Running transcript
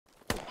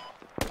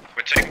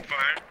We're taking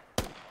fire.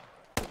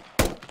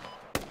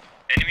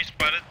 Enemy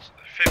spotted.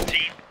 15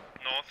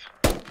 north.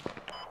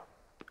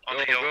 On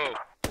the hill. Go.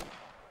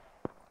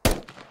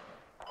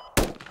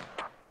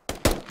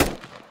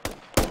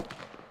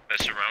 They're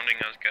surrounding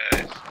us,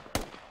 guys.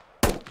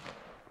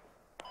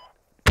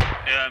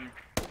 Yeah, I'm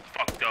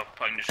fucked up.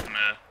 I'm just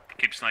gonna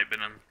keep sniping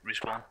and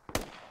respawn.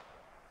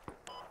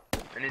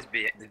 And he's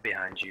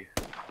behind you.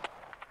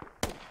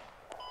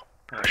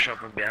 I shot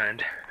from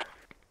behind.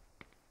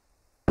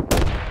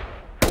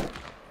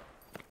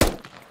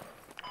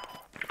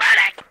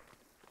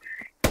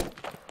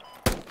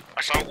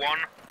 I saw one.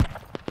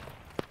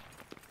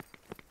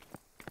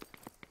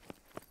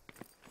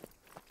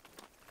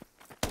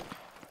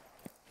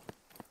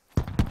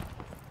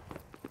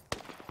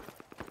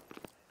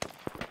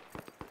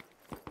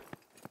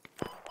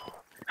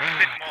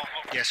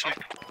 Yes,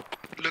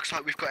 looks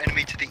like we've got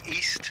enemy to the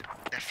east.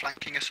 They're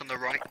flanking us on the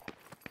right.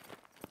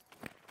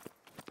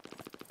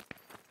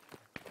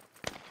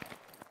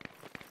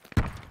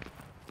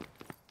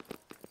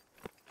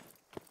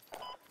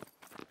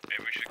 Maybe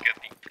we should get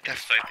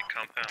inside the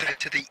compound. They're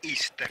to the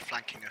east, they're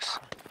flanking us.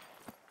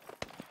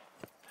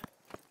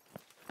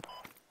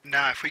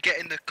 Now, if we get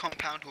in the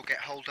compound, we'll get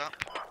holed up.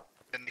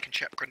 Then they can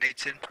chuck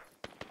grenades in.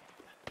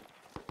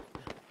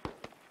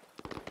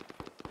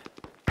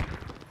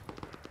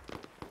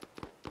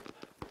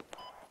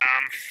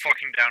 I'm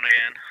fucking down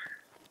again.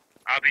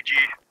 RPG.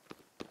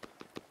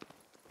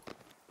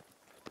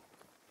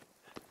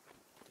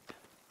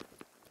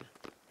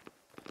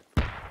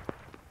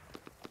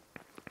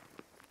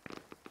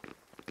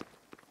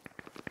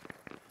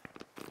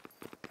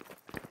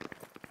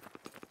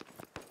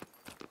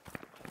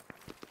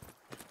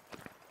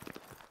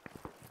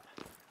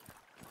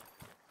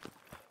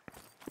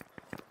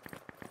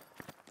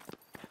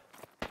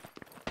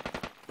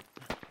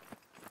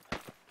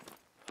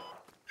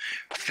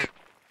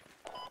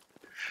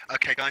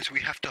 Okay guys, we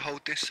have to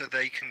hold this so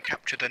they can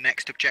capture the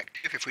next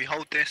objective. If we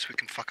hold this, we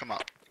can fuck them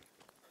up.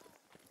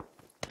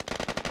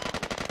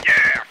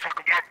 Yeah, fuck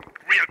them up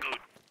real good.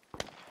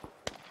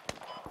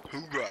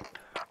 Hoorah!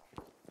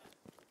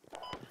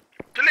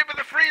 Deliver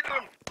the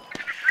freedom!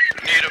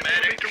 Need a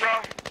medic.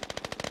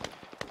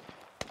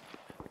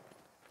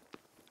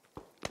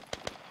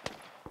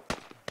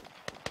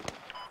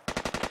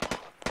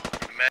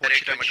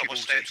 Medic, I'm a couple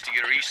steps to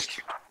your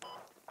east.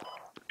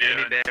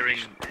 Enemy bearing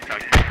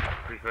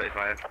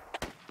 335.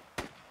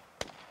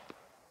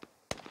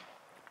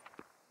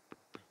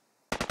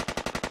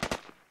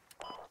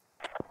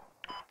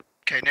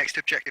 Okay, next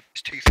objective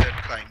is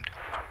 2/3 claimed.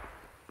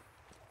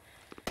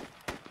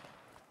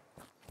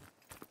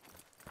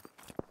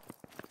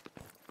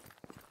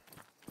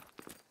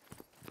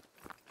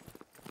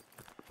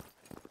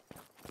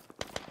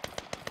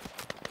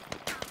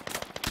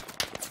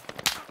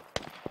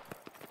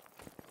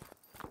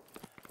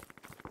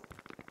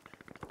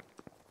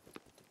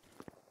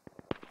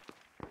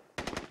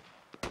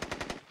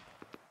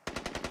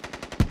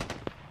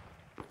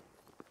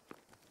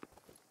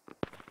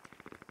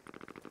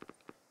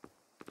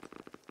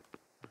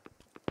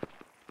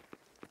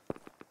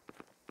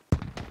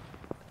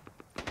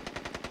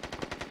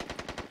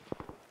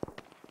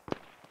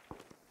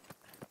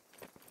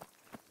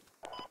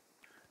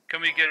 Can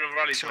we get a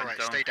rally It's point alright,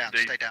 down? stay down,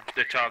 stay down.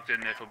 The target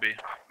in FOB.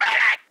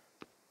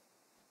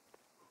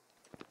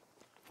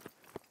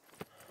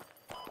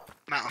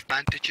 I'm out of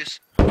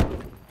bandages.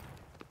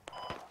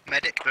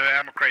 Medic. The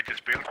ammo crate is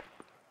built.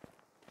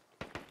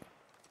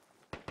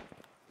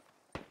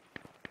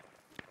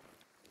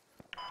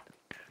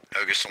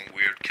 I got some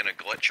weird kind of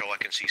glitch, all I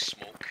can see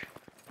smoke.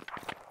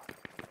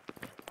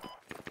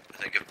 I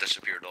think I've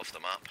disappeared off the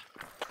map.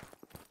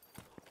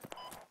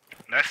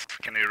 Nest,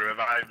 can you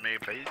revive me,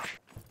 please?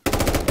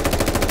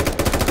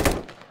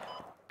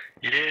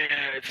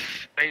 Yeah, it's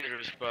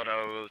dangerous, but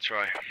I will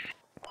try.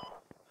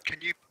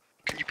 Can you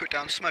put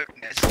down smoke,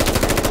 Nez?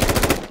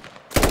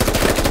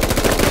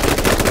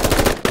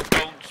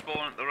 Don't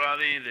spawn at the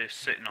rally, they're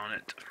sitting on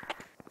it.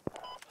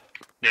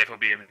 Yeah,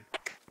 FOB, I mean.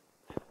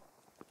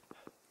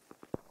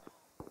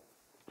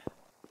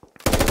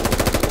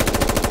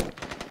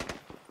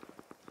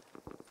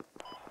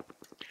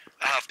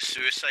 I have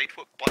suicide.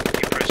 What button do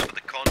you press for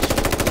the console?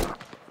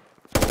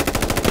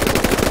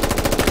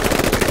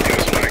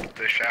 Use like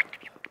the chat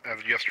and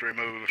just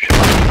remove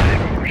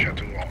chat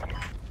to all,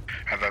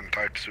 and then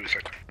type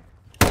suicide.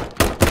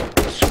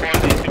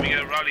 Squad needs to be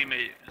a rally,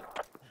 mate.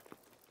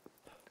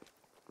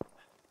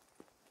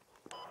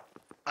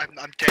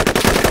 I'm dead.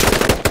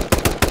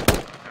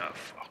 Oh,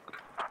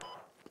 fuck.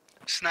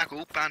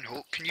 Snaggle,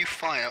 Banhawk, can you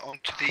fire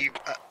onto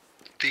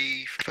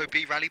the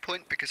FOB rally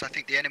point, because I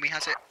think the enemy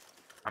has it.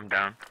 I'm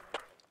down.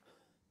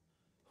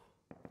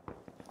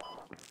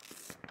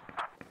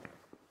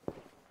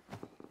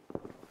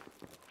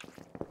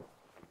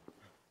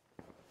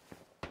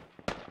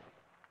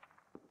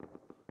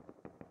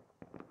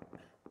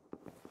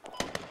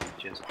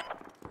 Cheers.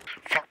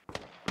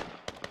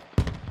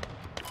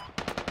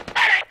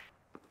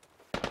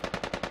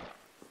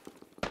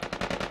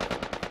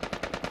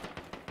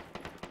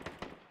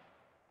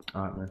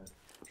 Alright, man.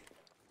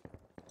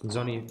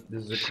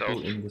 There's a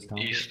couple in this town.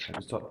 Southeast.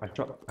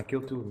 I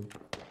killed 2 of them.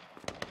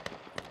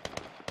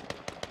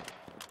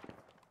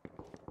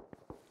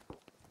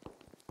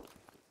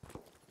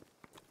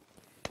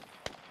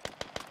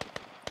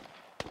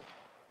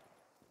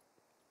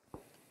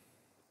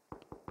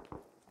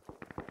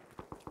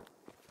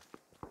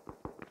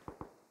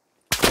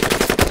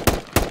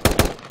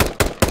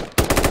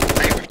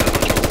 Hey, we've done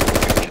our job.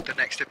 We've captured the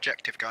next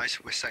objective, guys.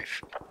 We're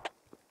safe.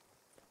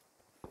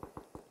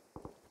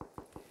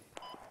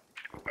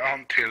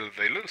 Until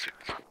they lose it.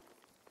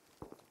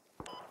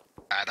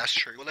 Ah, that's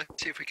true. Well,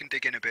 let's see if we can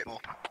dig in a bit more.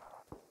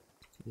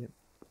 Can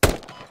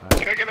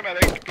I get a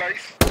medic,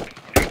 please?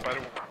 Just by the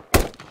wall.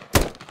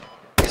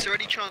 Is there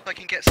any chance I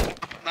can get someone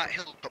up on that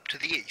hilltop to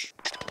the east?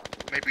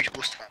 Maybe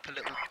we'll set up a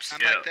little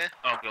sandbag there.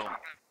 I'll go.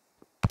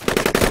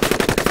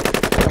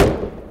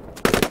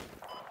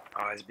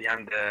 Oh, it's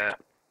behind the...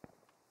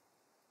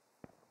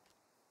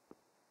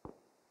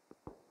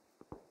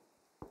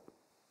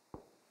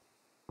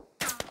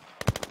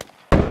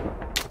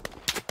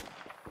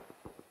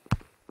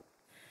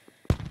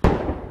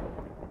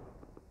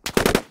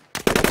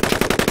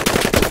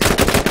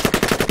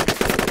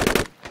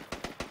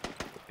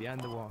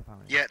 Behind the wall,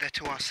 apparently. Yeah, they're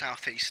to our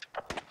southeast.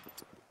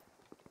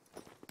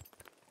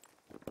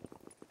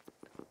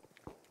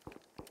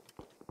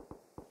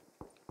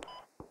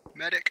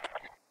 Medic.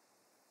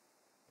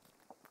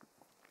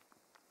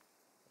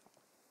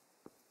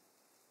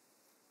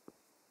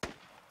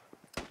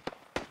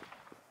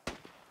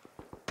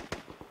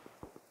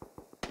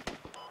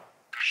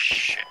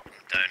 Shit, I'm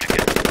down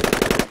again.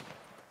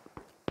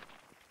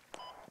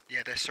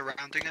 Yeah, they're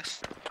surrounding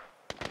us.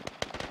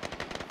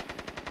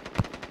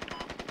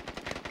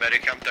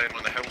 Medic, I'm down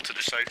on the hill to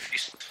the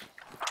southeast.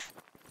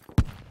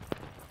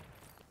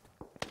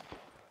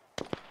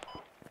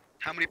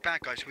 How many bad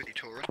guys with you,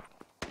 Torin?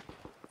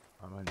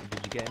 Oh, man,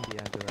 did you get him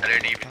behind the I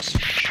don't even see.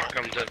 Fuck,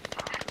 I'm dead.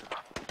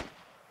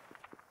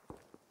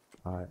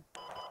 Alright.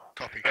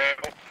 Copy.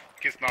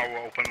 It's now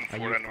open Are for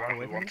you anyone far who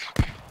away from wants.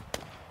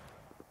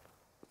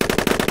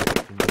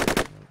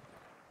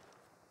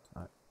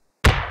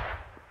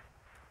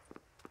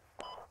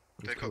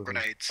 They've got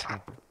grenades.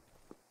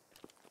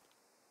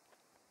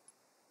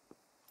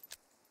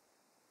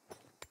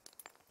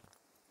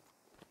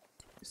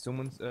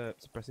 Someone's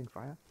suppressing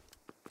fire.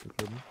 Who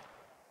killed me?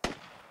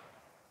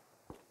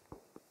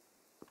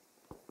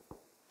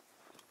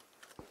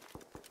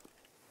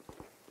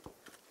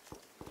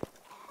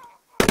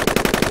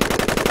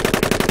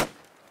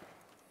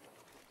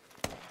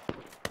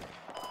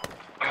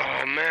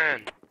 Oh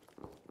man.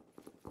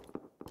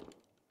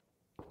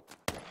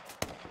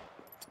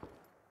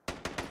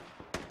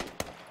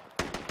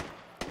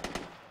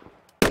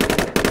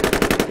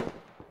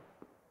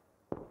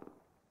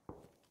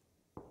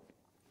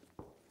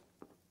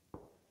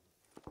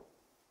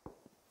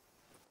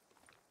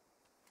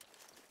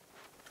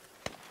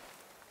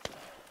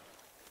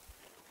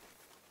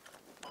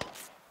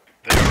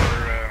 They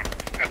are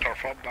at our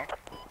fob now.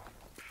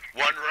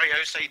 One right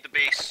outside the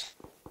base.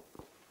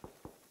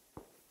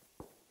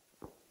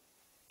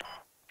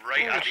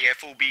 Right at the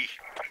FOB.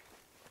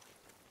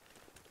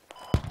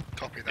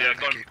 Copy that, Yeah, thank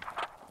gone. you.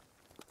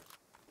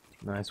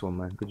 Nice one,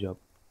 man. Good job.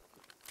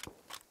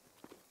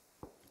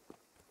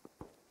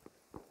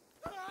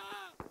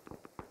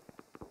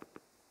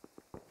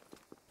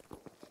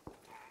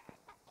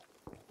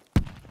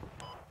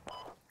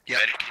 Yeah.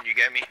 Medic, can you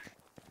get me?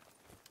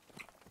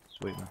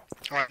 Sweet, man.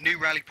 Alright, new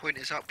rally point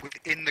is up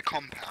within the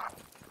compound.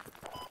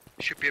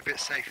 Should be a bit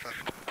safer.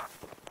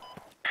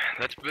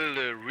 Let's build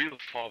a real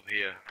fob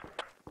here.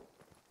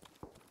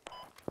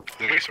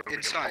 There is a real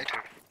Inside?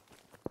 fob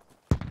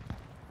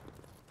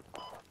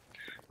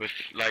With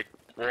like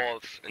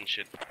walls and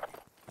shit.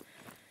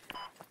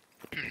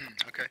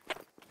 Okay. here.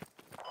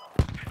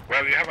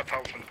 Well, you have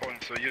 1,000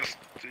 points, so just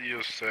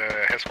use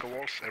Hesco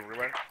walls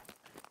everywhere.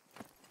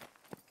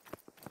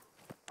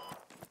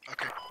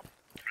 Okay.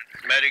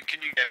 Medic,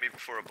 can you get me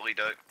before I bleed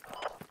out?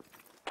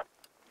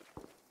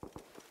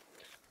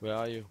 Where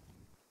are you?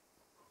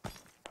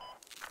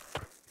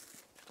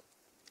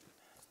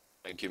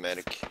 Thank you,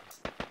 medic.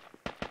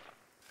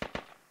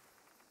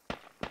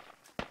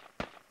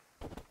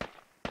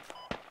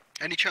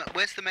 Any chance?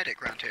 Where's the medic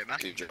round here, man?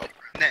 Good job.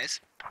 Nez?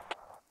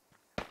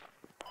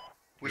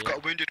 We've Yeah. got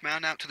a wounded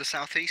man out to the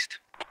southeast.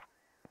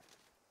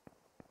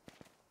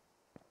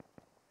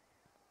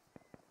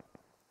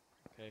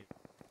 Okay.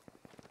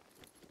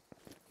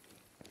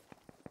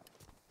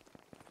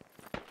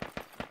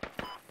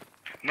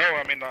 No,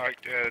 I mean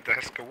like the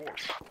Hesco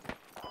walls.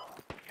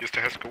 Just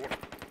the Hesco wall.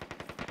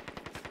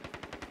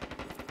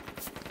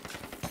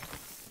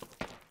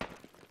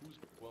 Who's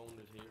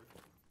wounded here?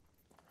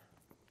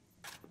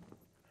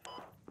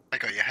 I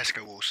got your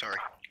Hesco wall, sorry.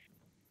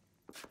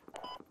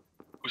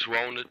 Who's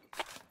wounded?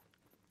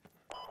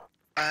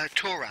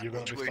 Toran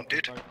was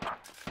wounded.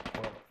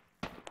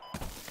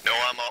 No,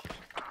 I'm up.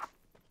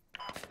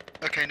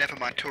 Okay, never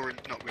mind,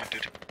 Toran's not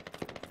wounded.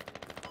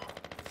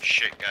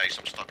 Shit, guys,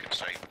 I'm stuck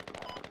inside.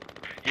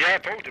 Yeah, I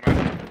told you,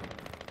 man.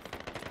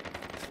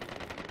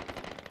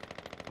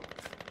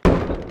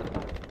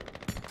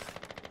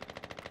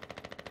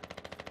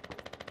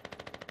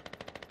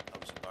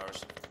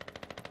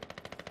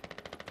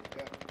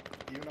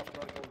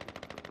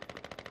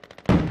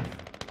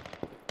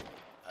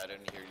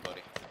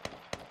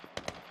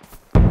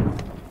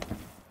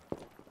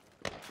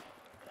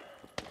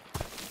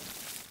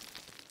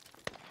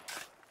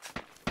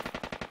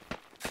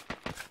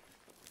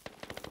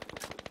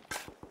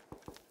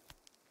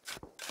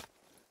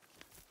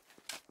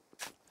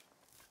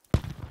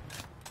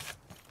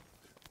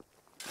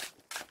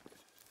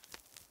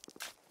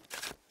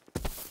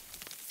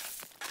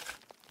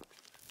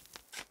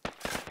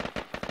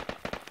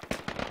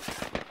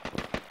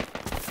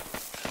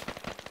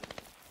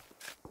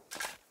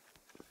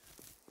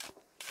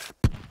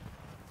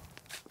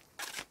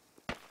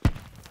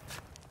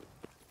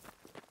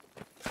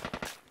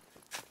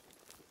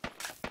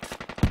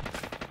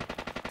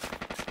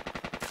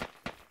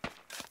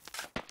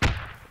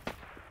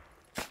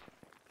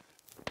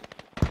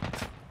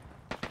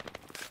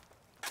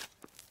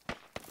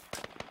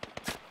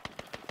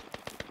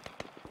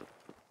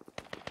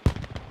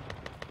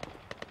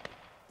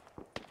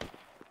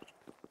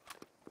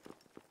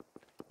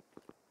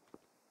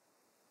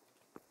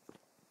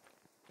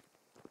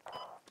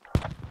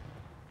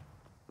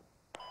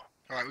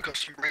 Alright, we've got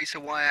some razor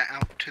wire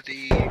out to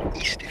the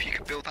east, if you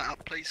could build that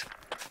up, please.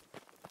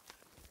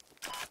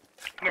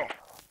 No.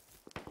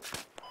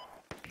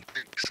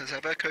 Thanks as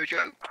ever,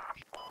 Kojo.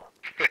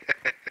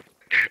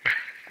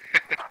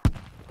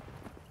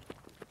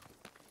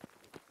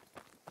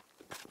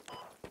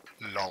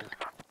 Lol.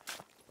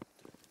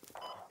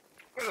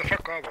 Where the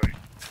fuck are they?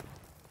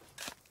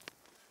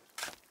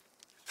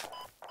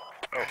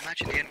 Oh,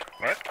 Imagine the enemy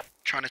what?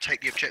 trying to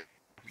take the objective.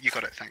 You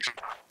got it, thanks.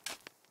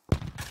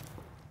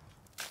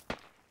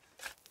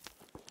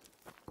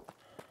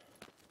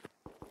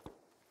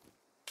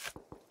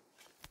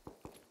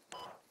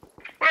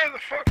 Where the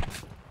fuck?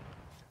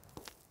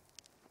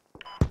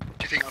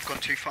 Do you think I've gone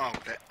too far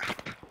with it?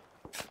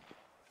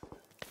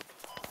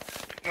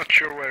 Not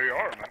sure where you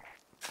are, man.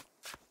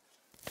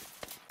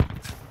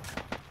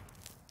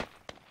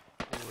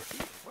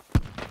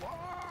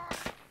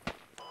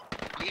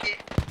 Yeah.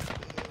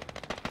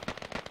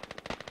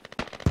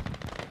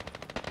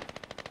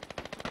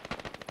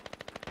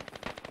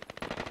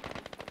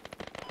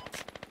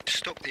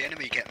 Stop the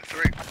enemy getting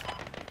through.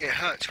 It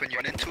hurts when you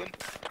run into them.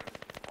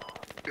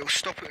 It'll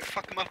stop it,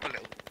 fuck them up a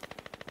little.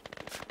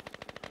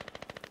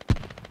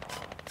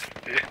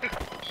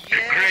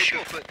 Yeah, Greatest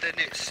sure, but then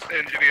it's...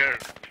 engineer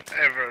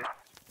ever.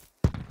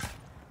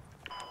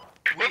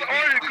 What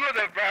are you good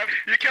at, man?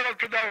 You cannot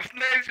pronounce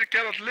names, you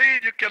cannot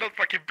lead, you cannot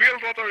fucking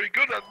build. What are you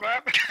good at,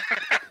 man?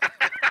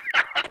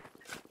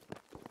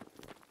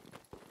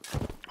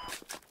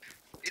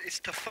 It's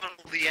to funnel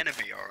the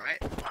enemy,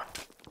 alright?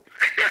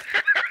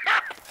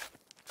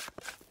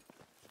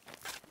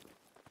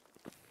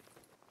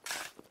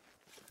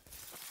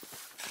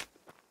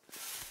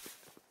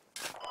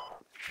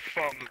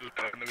 Fun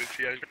enemies,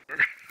 yeah,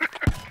 sure.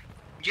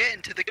 Get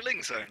into the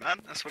killing zone, man.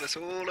 That's what it's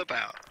all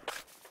about.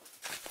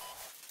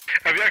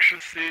 Have you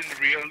actually seen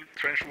real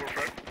trench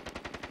warfare?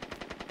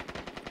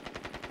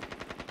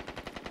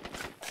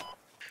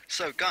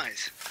 So,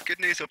 guys, good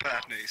news or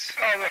bad news?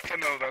 Oh, that's a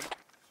no then.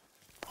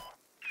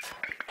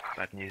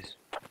 Bad news.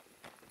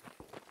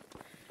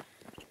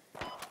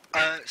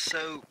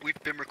 So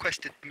we've been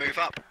requested to move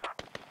up.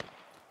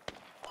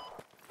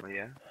 Oh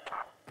yeah.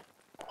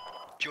 Do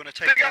you want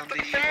to take Dig down up the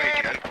the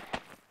radio?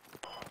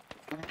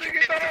 Dig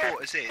Get it the up!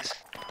 fort as is.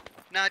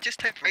 Nah, just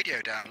take the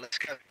radio down. Let's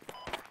go.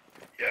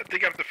 Yeah,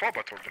 dig up the fob,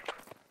 I told you.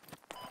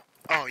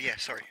 Oh yeah,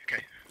 sorry.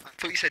 Okay. I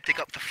thought you said dig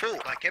up the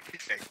fort, like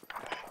everything.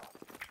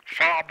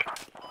 Fob!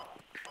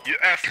 You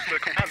ask the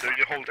commander,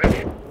 you hold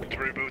F to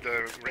remove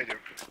the radio.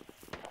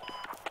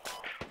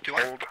 Do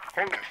I?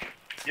 Hold F.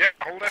 Yeah,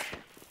 hold F.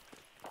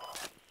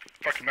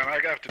 Fucking man, I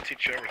have to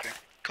teach you everything.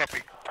 Copy.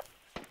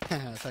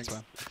 Thanks,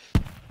 man.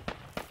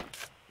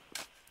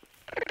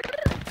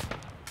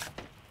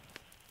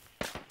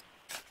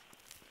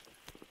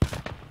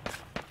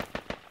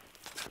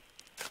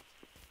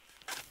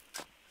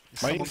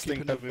 Is My someone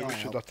instinct keeping that an we eye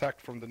should out? attack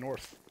from the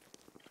north.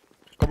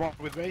 Come on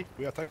with me,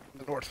 we attack from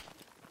the north.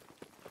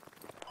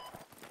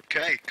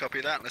 Okay,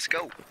 copy that. Let's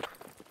go.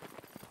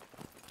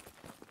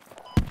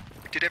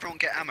 Did everyone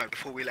get ammo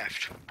before we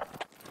left?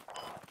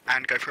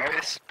 And go for a No.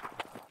 piss?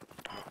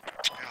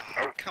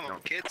 Oh, No. come on, No.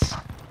 kids.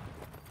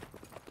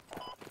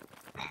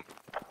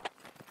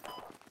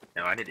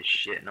 No, I need a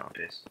shit, not a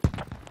piss.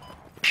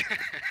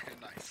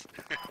 Nice.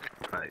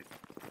 Like,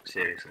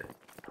 seriously.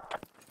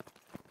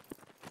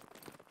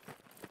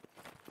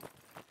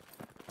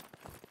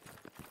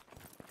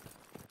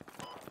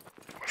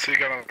 So you're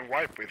gonna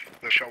wipe with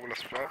the shovel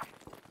as well?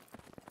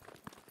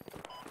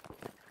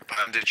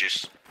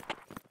 Bandages.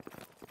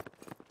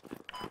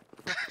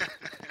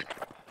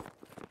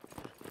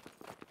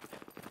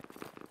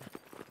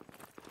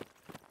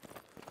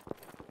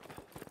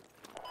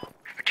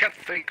 I can't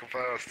think of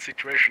a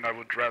situation I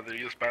would rather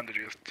use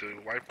bandages to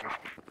wipe with.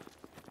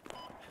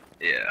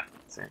 Yeah,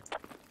 same.